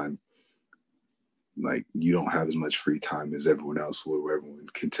of time. Like you don't have as much free time as everyone else would, where everyone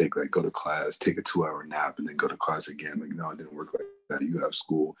can go to class, take a 2-hour nap, and then go to class again. Like, no, it didn't work like that. You have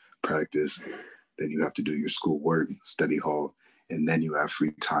school, practice, then you have to do your school work, study hall, and then you have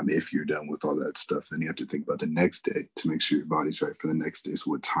free time if you're done with all that stuff. Then you have to think about the next day to make sure your body's right for the next day.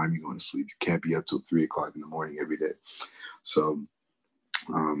 So what time you going to sleep? You can't be up till 3 o'clock in the morning every day. So,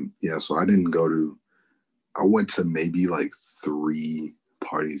 so I went to maybe like 3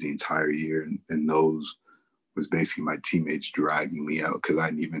 parties the entire year, and those was basically my teammates dragging me out because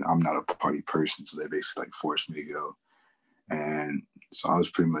I'm not a party person, so they basically like forced me to go. And so I was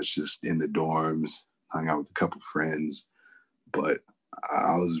pretty much just in the dorms, hung out with a couple friends, but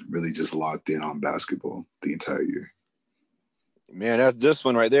I was really just locked in on basketball the entire year. Man, that's this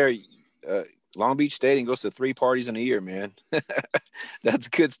one right there. Long Beach Stadium goes to 3 parties in a year, man. That's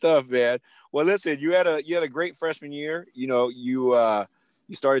good stuff, man. Well, listen, you had a great freshman year. You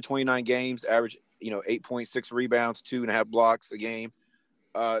started 29 games, average, 8.6 rebounds, 2.5 blocks a game.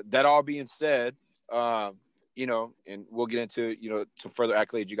 That all being said, and we'll get into, some further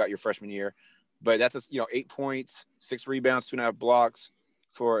accolades you got your freshman year, but that's 8 points, 6 rebounds, 2.5 blocks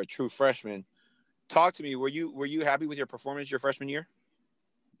for a true freshman. Talk to me. Were you happy with your performance your freshman year?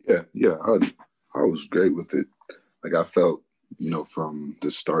 Yeah. I was great with it. Like I felt, from the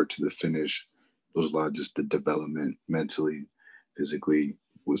start to the finish, was a lot of just the development mentally, physically,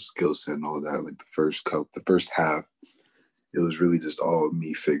 with skill set and all that. Like the first half, it was really just all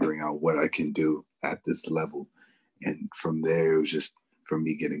me figuring out what I can do at this level. And from there, it was just for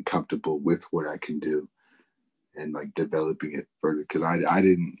me getting comfortable with what I can do and like developing it further. Cause I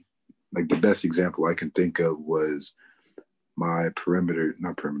didn't, like, the best example I can think of was my like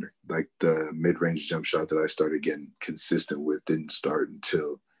the mid-range jump shot that I started getting consistent with didn't start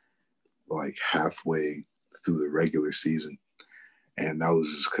until like halfway through the regular season. And that was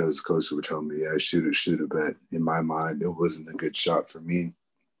just because coaches were telling me, yeah, shoot it. But in my mind, it wasn't a good shot for me.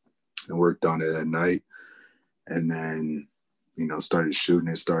 I worked on it at night and then, started shooting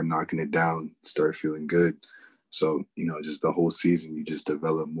it, started knocking it down, started feeling good. So, just the whole season, you just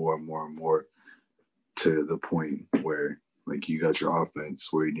develop more and more and more to the point where, like, you got your offense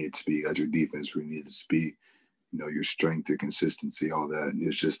where you need to be, you got your defense where you need to be, your strength, your consistency, all that. And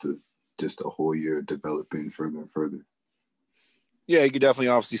it's just a whole year developing further and further. Yeah, you could definitely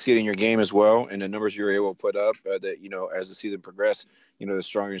obviously see it in your game as well, and the numbers you were able to put up that, as the season progressed, the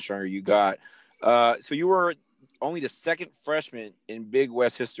stronger and stronger you got. So you were only the second freshman in Big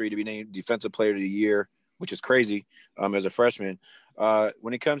West history to be named Defensive Player of the Year, which is crazy as a freshman.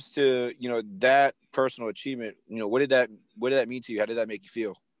 When it comes to, that personal achievement, what did that mean to you? How did that make you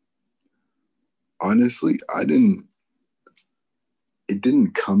feel? Honestly, it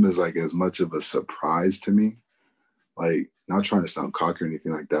didn't come as much of a surprise to me. Like, not trying to sound cocky or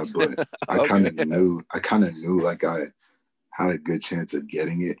anything like that, but I kind of knew like I had a good chance of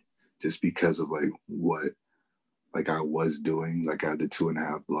getting it just because of like what like I was doing. Like, I had the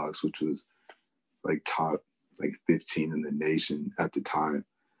 2.5 blocks, which was like top like 15 in the nation at the time.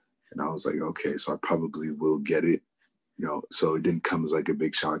 And I was like, okay, so I probably will get it, so it didn't come as like a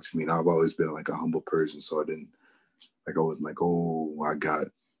big shock to me. And I've always been like a humble person. So I wasn't like, oh, I got,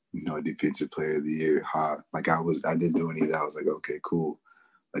 Defensive Player of the Year. Like I didn't do any of that. I was like, okay, cool.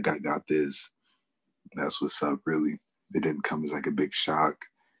 Like, I got this. That's what's up, really. It didn't come as like a big shock.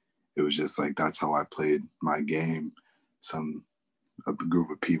 It was just like, that's how I played my game. A group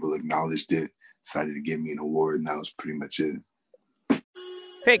of people acknowledged it, decided to give me an award, and that was pretty much it.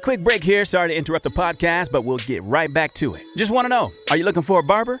 Hey, quick break here. Sorry to interrupt the podcast, but we'll get right back to it. Just want to know, are you looking for a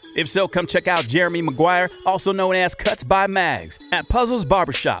barber? If so, come check out Jeremy McGuire, also known as Cuts by Mags, at Puzzles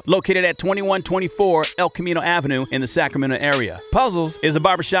Barbershop, located at 2124 El Camino Avenue in the Sacramento area. Puzzles is a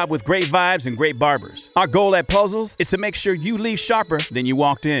barbershop with great vibes and great barbers. Our goal at Puzzles is to make sure you leave sharper than you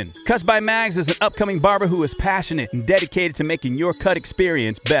walked in. Cuts by Mags is an upcoming barber who is passionate and dedicated to making your cut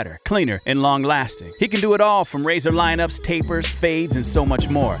experience better, cleaner, and long-lasting. He can do it all from razor lineups, tapers, fades, and so much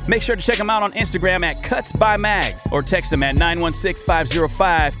more. Make sure to check him out on Instagram at Cuts by Mags or text him at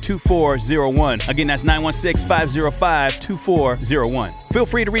 916-505-2401. Again, that's 916-505-2401. Feel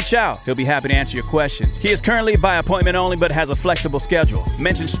free to reach out. He'll be happy to answer your questions. He is currently by appointment only, but has a flexible schedule.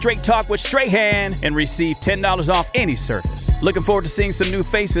 Mention Straight Talk with Strahan and receive $10 off any service. Looking forward to seeing some new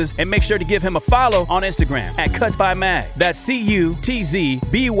faces, and make sure to give him a follow on Instagram at Cuts by Mag. That's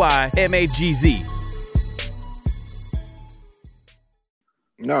CUTZBYMAGZ.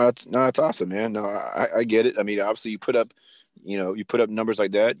 No, it's awesome, man. No, I get it. I mean, obviously you put up numbers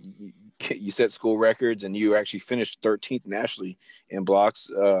like that. You set school records, and you actually finished 13th nationally in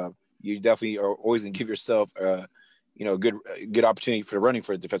blocks. You definitely are always going to give yourself, good opportunity for running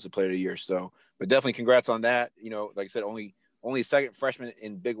for a Defensive Player of the Year. So, but definitely congrats on that. Like I said, only second freshman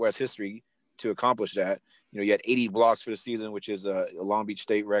in Big West history to accomplish that. You had 80 blocks for the season, which is a Long Beach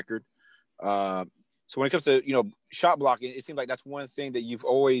State record. So when it comes to, shot blocking, it seems like that's one thing that you've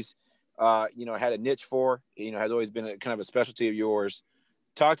always, had a niche for, has always been a kind of a specialty of yours.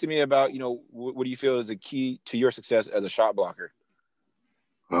 Talk to me about, what do you feel is the key to your success as a shot blocker?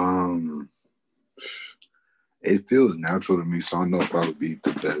 It feels natural to me, so I don't know if I would be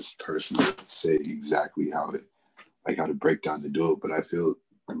the best person to say exactly how to break down to do it, but I feel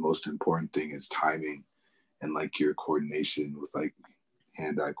the most important thing is timing and like your coordination with like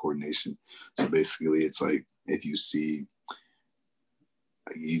hand-eye coordination. So basically it's like, if you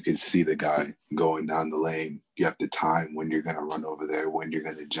can see the guy going down the lane, you have to time when you're going to run over there, when you're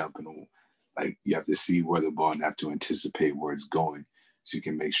going to jump, and like you have to see where the ball and have to anticipate where it's going so you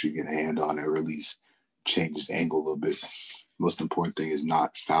can make sure you get a hand on it, or at least change its angle a little bit. Most important thing is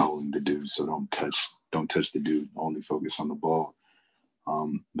not fouling the dude, so don't touch the dude, only focus on the ball.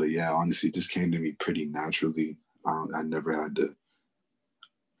 But yeah, honestly, it just came to me pretty naturally. I never had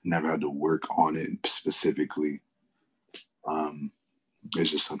to work on it specifically.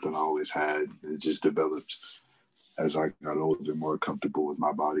 It's just something I always had. It just developed as I got older, more comfortable with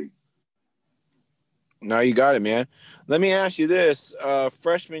my body. No, you got it, man. Let me ask you this.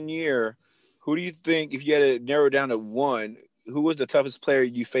 Freshman year, Who do you think, if you had to narrow down to one, who was the toughest player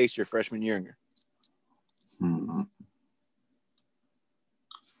you faced your freshman year?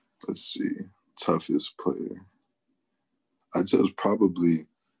 Let's see. Toughest player. I'd say it was probably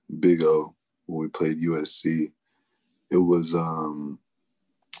Big O when we played USC. It was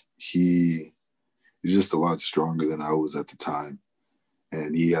he's just a lot stronger than I was at the time.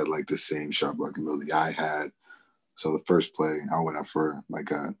 And he had like the same shot blocking ability I had. So the first play, I went up for a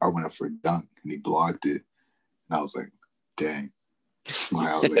dunk and he blocked it. And I was like, dang.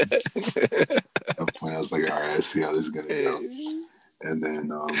 I was like, at that point, I was like, all right, let's see how this is gonna go. And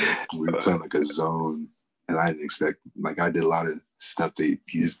then we were playing like a zone, and I didn't expect, like, I did a lot of stuff that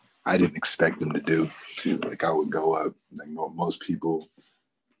I didn't expect him to do. Like, I would go up, like most people,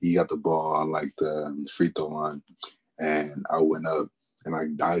 he got the ball on like the free throw line, and I went up, and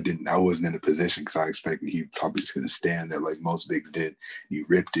I wasn't in a position because I expected he probably was gonna stand there like most bigs did. He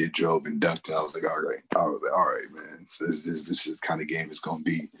ripped it, drove, and dunked it. I was like, all right, man. So this is the kind of game it's gonna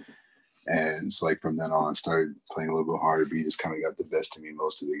be. And so like from then on, I started playing a little bit harder, but he just kind of got the best of me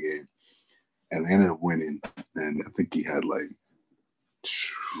most of the game. And they ended up winning. And I think he had like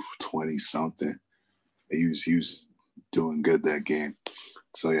 20 something. He was doing good that game.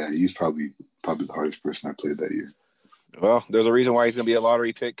 So yeah, he's probably the hardest person I played that year. Well, there's a reason why he's going to be a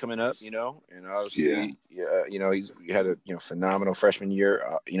lottery pick coming up, and obviously, he had a phenomenal freshman year,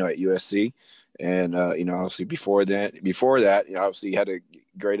 at USC, and obviously before that, obviously he had a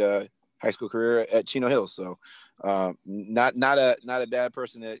great high school career at Chino Hills. So, not a bad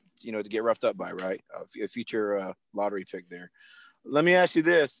person to get roughed up by, right? A future lottery pick there. Let me ask you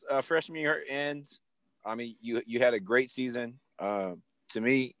this: freshman year ends. I mean, you had a great season. To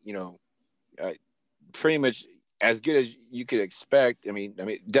me, pretty much as good as you could expect. I mean,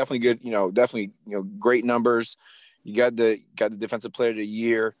 definitely good. Definitely great numbers. You got the Defensive Player of the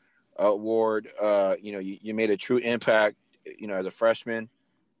Year award. You made a true impact. As a freshman.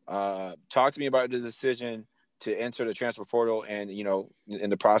 Talk to me about the decision to enter the transfer portal and in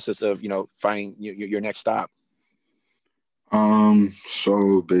the process of finding your next stop.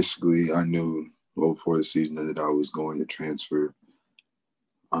 So basically, I knew before the season that I was going to transfer.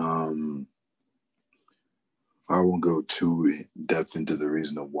 I won't go too in depth into the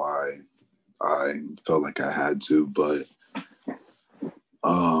reason of why I felt like I had to, but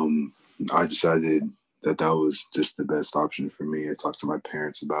I decided that was just the best option for me. I talked to my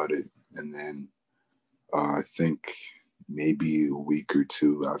parents about it, and then I think maybe a week or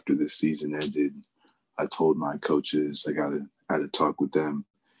two after the season ended, I told my coaches I had to talk with them.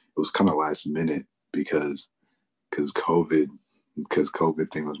 It was kind of last minute because COVID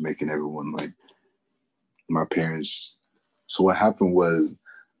thing was making everyone like my parents. So what happened was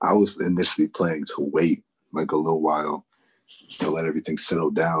I was initially planning to wait like a little while to let everything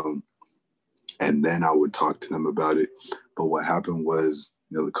settle down, and then I would talk to them about it. But what happened was,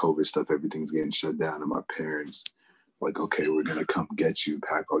 the COVID stuff, everything's getting shut down, and my parents like, okay, we're gonna come get you,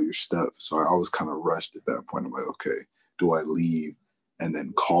 pack all your stuff. So I was kind of rushed at that point. I'm like, okay, do I leave and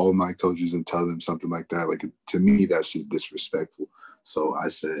then call my coaches and tell them something like that? Like, to me, that's just disrespectful. So I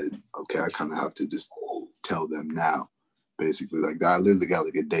said, okay, I kind of have to just tell them now, basically. Like, I literally got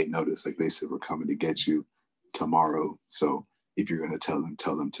like a date notice. Like, they said, we're coming to get you tomorrow. So if you're going to tell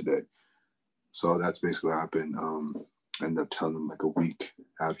them today. So that's basically what happened. I ended up telling them like a week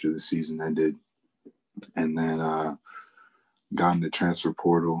after the season ended. And then got in the transfer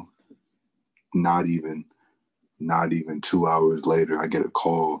portal. Not even 2 hours later, I get a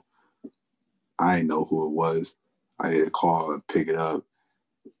call. I didn't know who it was. I get a call, I pick it up.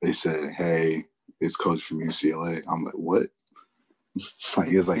 They said, hey, it's coach from UCLA. I'm like, what? Like,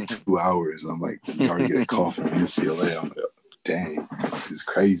 it's like 2 hours. I'm like, you already get a call from UCLA. I'm like, dang, it's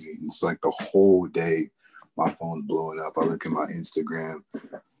crazy. It's like the whole day my phone's blowing up. I look at my Instagram,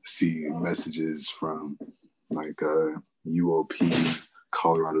 see messages from like UOP,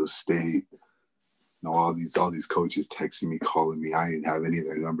 Colorado State. All these coaches texting me, calling me. I didn't have any of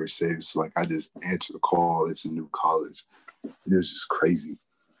their numbers saved. So like I just answered the call. It's a new college. And it was just crazy.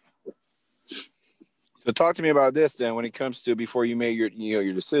 So talk to me about this then when it comes to before you made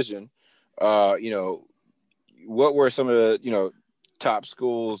your decision, what were some of the, top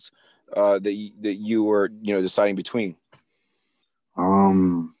schools that you were, deciding between?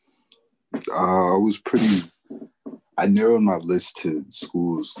 I narrowed my list to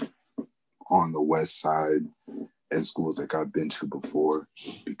schools on the west side and schools that I've been to before,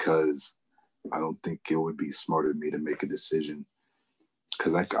 because I don't think it would be smart of me to make a decision,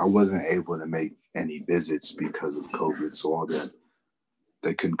 because I wasn't able to make any visits because of COVID. So all that,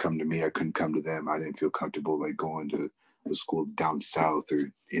 they couldn't come to me. I couldn't come to them. I didn't feel comfortable like going to a school down south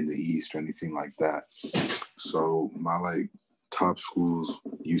or in the East or anything like that. So my like top schools,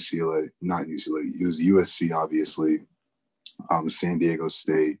 UCLA, not UCLA, it was USC, obviously, San Diego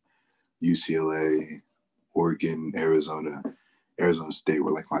State, UCLA, Oregon, Arizona State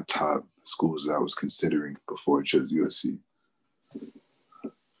were like my top schools that I was considering before I chose USC.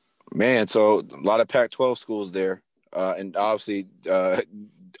 Man, so a lot of Pac-12 schools there, and obviously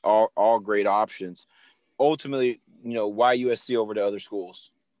all great options. Ultimately, why USC over the other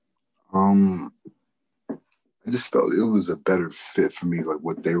schools? I just felt it was a better fit for me, like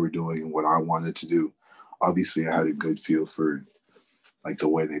what they were doing and what I wanted to do. Obviously, I had a good feel for like the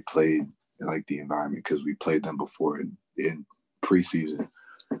way they played and like the environment because we played them before in preseason.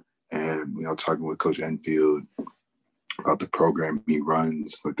 And, talking with Coach Enfield about the program he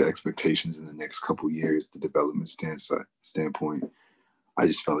runs, like the expectations in the next couple of years, the development standpoint, I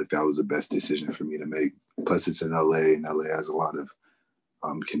just felt like that was the best decision for me to make. Plus, it's in LA, and LA has a lot of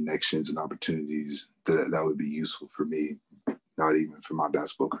connections and opportunities that would be useful for me, not even for my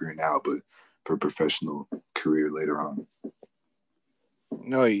basketball career now, but for a professional career later on.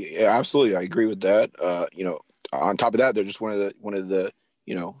 No, yeah, absolutely, I agree with that. On top of that, they're just one of the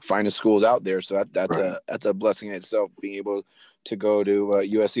finest schools out there. So that's right. That's a blessing in itself, being able to go to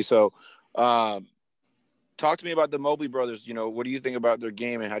USC. So, talk to me about the Mobley brothers. What do you think about their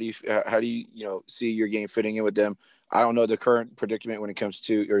game, and how do you see your game fitting in with them? I don't know the current predicament when it comes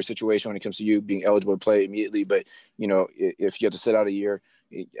to, or situation when it comes to you being eligible to play immediately, but if you have to sit out a year,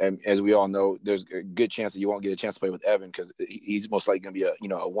 as we all know, there's a good chance that you won't get a chance to play with Evan because he's most likely going to be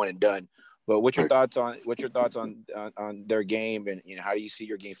a one and done. But what's your thoughts on their game, and how do you see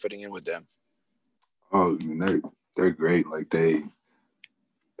your game fitting in with them? Oh, I mean, they're great. Like they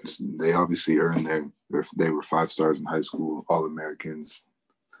obviously earned they were 5 stars in high school, All-Americans.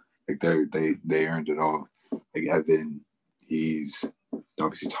 Like they earned it all. Like Evan, he's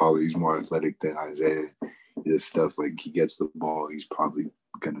obviously taller. He's more athletic than Isaiah. He does stuff like he gets the ball, he's probably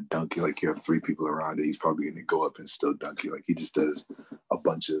gonna dunk it. Like you have 3 people around it, he's probably gonna go up and still dunk it. Like he just does a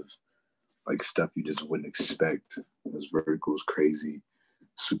bunch of like stuff you just wouldn't expect. His vertical is crazy,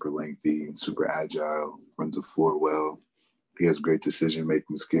 super lengthy and super agile, runs the floor well. He has great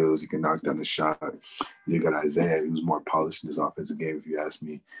decision-making skills. He can knock down the shot. You got Isaiah, who's more polished in his offensive game, if you ask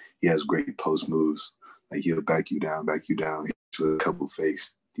me. He has great post moves. Like, he'll back you down with a couple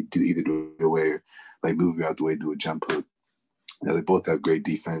fakes. He do either do it away or, like, move you out the way, do a jump hook. Now, they both have great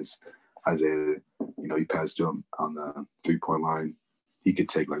defense. Isaiah, he passed to him on the three-point line. He could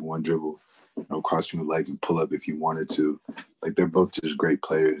take, like, one dribble, cross between the legs and pull up if he wanted to. Like, they're both just great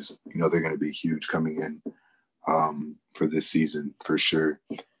players. They're going to be huge coming in for this season, for sure.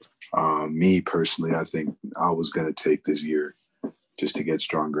 Me, personally, I think I was going to take this year just to get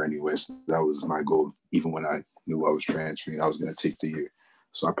stronger anyway. So that was my goal. Even when I knew I was transferring, I was going to take the year.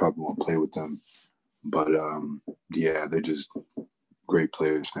 So I probably won't play with them. But, yeah, they're just great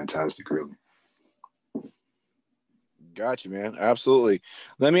players, fantastic, really. Gotcha, man. Absolutely.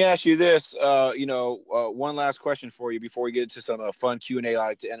 Let me ask you this. One last question for you before we get into some fun Q&A I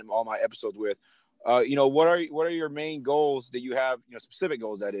like to end all my episodes with. What are your main goals that you have? Specific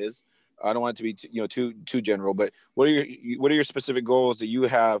goals, that is. I don't want it to be too general, but what are your specific goals that you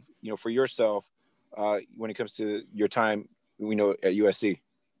have for yourself when it comes to your time at USC?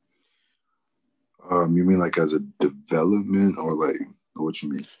 You mean like as a development, or like what you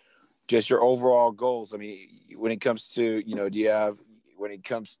mean? Just your overall goals. I mean, when it comes to do you have, when it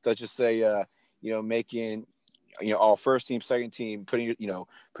comes, let's just say making all first team, second team, putting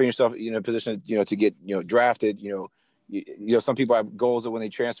yourself in a position to get drafted. Some people have goals that when they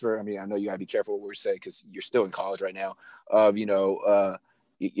transfer. I mean, I know you gotta be careful what we say because you're still in college right now. Of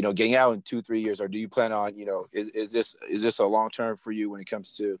getting out in 2-3 years, or do you plan on is this a long term for you when it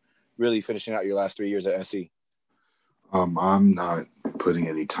comes to really finishing out your last 3 years at SC? I'm not putting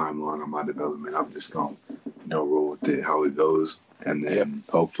any timeline on my development. I'm just gonna roll with it how it goes, and then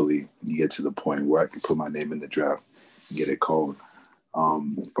hopefully you get to the point where I can put my name in the draft and get it called.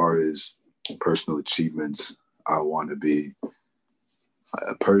 As far as personal achievements, I want to be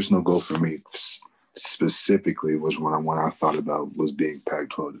a personal goal for me specifically was when I thought about was being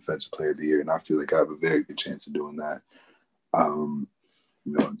Pac-12 Defensive Player of the Year, and I feel like I have a very good chance of doing that.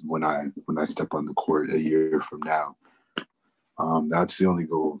 When I step on the court a year from now. That's the only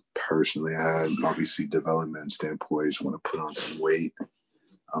goal personally I had. Obviously, development standpoint, I just want to put on some weight,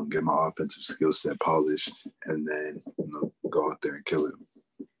 get my offensive skill set polished, and then go out there and kill it.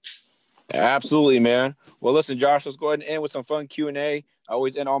 Absolutely, man. Well, listen, Josh, let's go ahead and end with some fun Q&A. I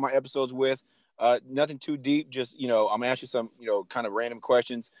always end all my episodes with nothing too deep. Just I'm gonna ask you some kind of random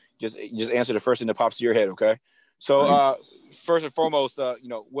questions. Just answer the first thing that pops to your head, okay? So first and foremost,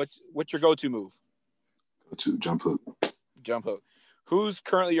 what's your go-to move? Go-to jump hook. Jump hook. Who's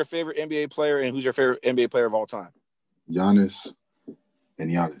currently your favorite NBA player, and who's your favorite NBA player of all time? Giannis and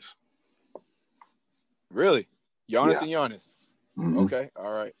Giannis. Really? Giannis and Giannis. Mm-hmm. Okay.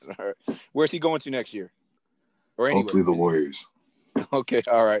 All right. Where's he going to next year? Or anywhere? Hopefully the Warriors. Okay.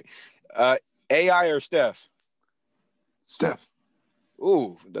 All right. AI or Steph? Steph.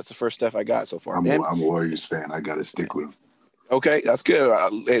 Ooh, that's the first Steph I got so far. I'm a Warriors fan. I got to stick with him. Okay, that's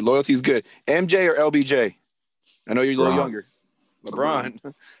good. Hey, loyalty is good. MJ or LBJ? I know you're a little younger.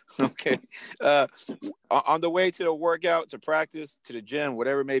 LeBron. Okay. On the way to the workout, to practice, to the gym,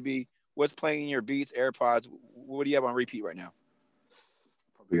 whatever it may be, what's playing in your Beats, AirPods? What do you have on repeat right now?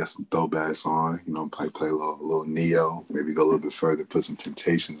 Probably got some throwbacks on. Play a little Neo. Maybe go a little bit further. Put some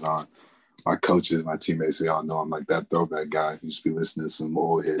Temptations on. My coaches, my teammates, they all know I'm like that throwback guy who used to be listening to some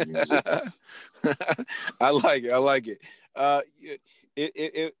old hit music. I like it.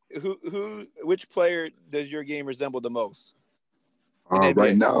 Which player does your game resemble the most?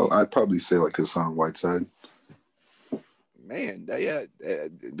 Right now, I'd probably say like Hassan Whiteside. Man,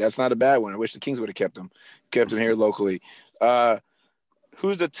 that's not a bad one. I wish the Kings would have kept him here locally.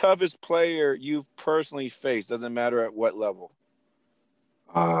 Who's the toughest player you've personally faced? Doesn't matter at what level.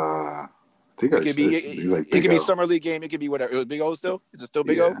 I think it could be summer league game. It could be whatever. It was Big O still? Is it still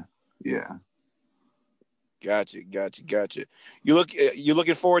Big O? Yeah. Gotcha. You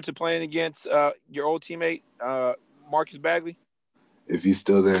looking forward to playing against your old teammate, Marcus Bagley? If he's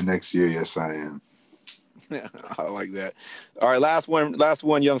still there next year, yes, I am. I like that. All right, last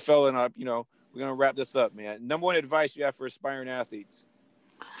one, young fella, and we're gonna wrap this up, man. Number one advice you have for aspiring athletes?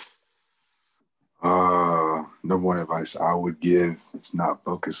 Number one advice I would give is not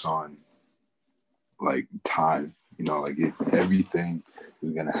focus on like time. Everything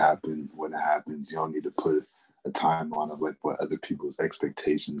is gonna happen when it happens. You don't need to put a time on it, like what other people's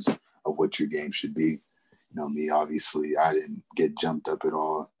expectations of what your game should be. Me, obviously, I didn't get jumped up at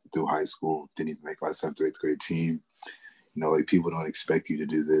all through high school. Didn't even make my 7th or 8th grade team. People don't expect you to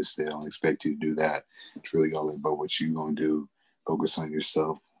do this. They don't expect you to do that. It's really all about what you're going to do. Focus on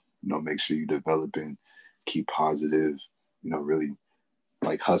yourself. Make sure you develop and keep positive. Really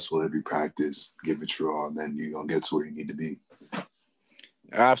hustle every practice, give it your all, and then you're going to get to where you need to be.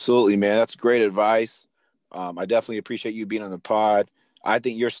 Absolutely, man. That's great advice. I definitely appreciate you being on the pod. I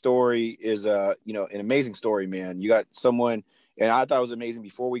think your story is, an amazing story, man. You got someone, and I thought it was amazing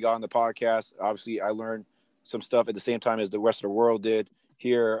before we got on the podcast. Obviously, I learned some stuff at the same time as the rest of the world did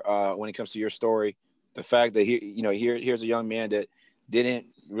here when it comes to your story. The fact that here's a young man that didn't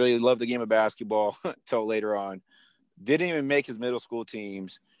really love the game of basketball until later on, didn't even make his middle school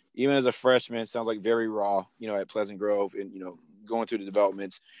teams, even as a freshman. Sounds like very raw, at Pleasant Grove, and going through the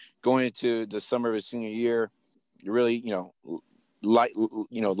developments, going into the summer of his senior year, really, light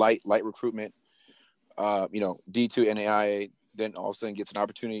recruitment, D2 NAIA, then all of a sudden gets an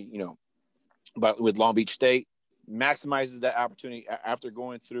opportunity, but with Long Beach State, maximizes that opportunity after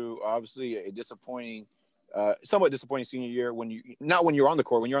going through obviously a somewhat disappointing senior year when you're on the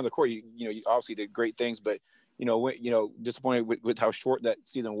court. When you're on the court, you obviously did great things, but disappointed with how short that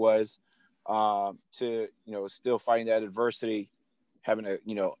season was, to still fighting that adversity, having a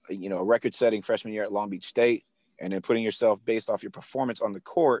record-setting freshman year at Long Beach State, and then putting yourself based off your performance on the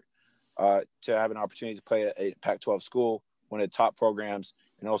court to have an opportunity to play at a Pac-12 school, one of the top programs,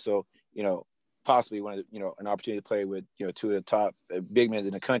 and also, possibly one of the, an opportunity to play with, two of the top big men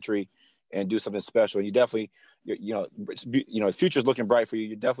in the country and do something special. And you definitely, the future's looking bright for you.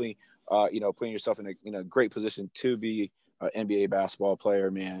 You're definitely, putting yourself in a great position to be an NBA basketball player,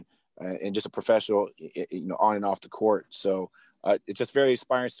 man, and just a professional, on and off the court. So it's just a very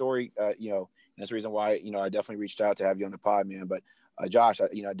inspiring story, and that's the reason why, I definitely reached out to have you on the pod, man. But Josh, I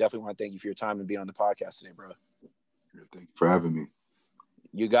definitely want to thank you for your time and being on the podcast today, bro. Thank you for having me.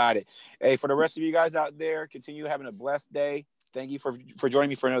 You got it. Hey, for the rest of you guys out there, continue having a blessed day. Thank you for joining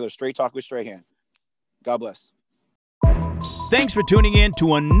me for another Straight Talk with Strahan. God bless. Thanks for tuning in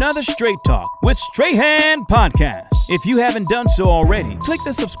to another Straight Talk with Strahan podcast. If you haven't done so already, click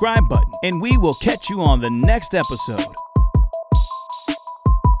the subscribe button and we will catch you on the next episode.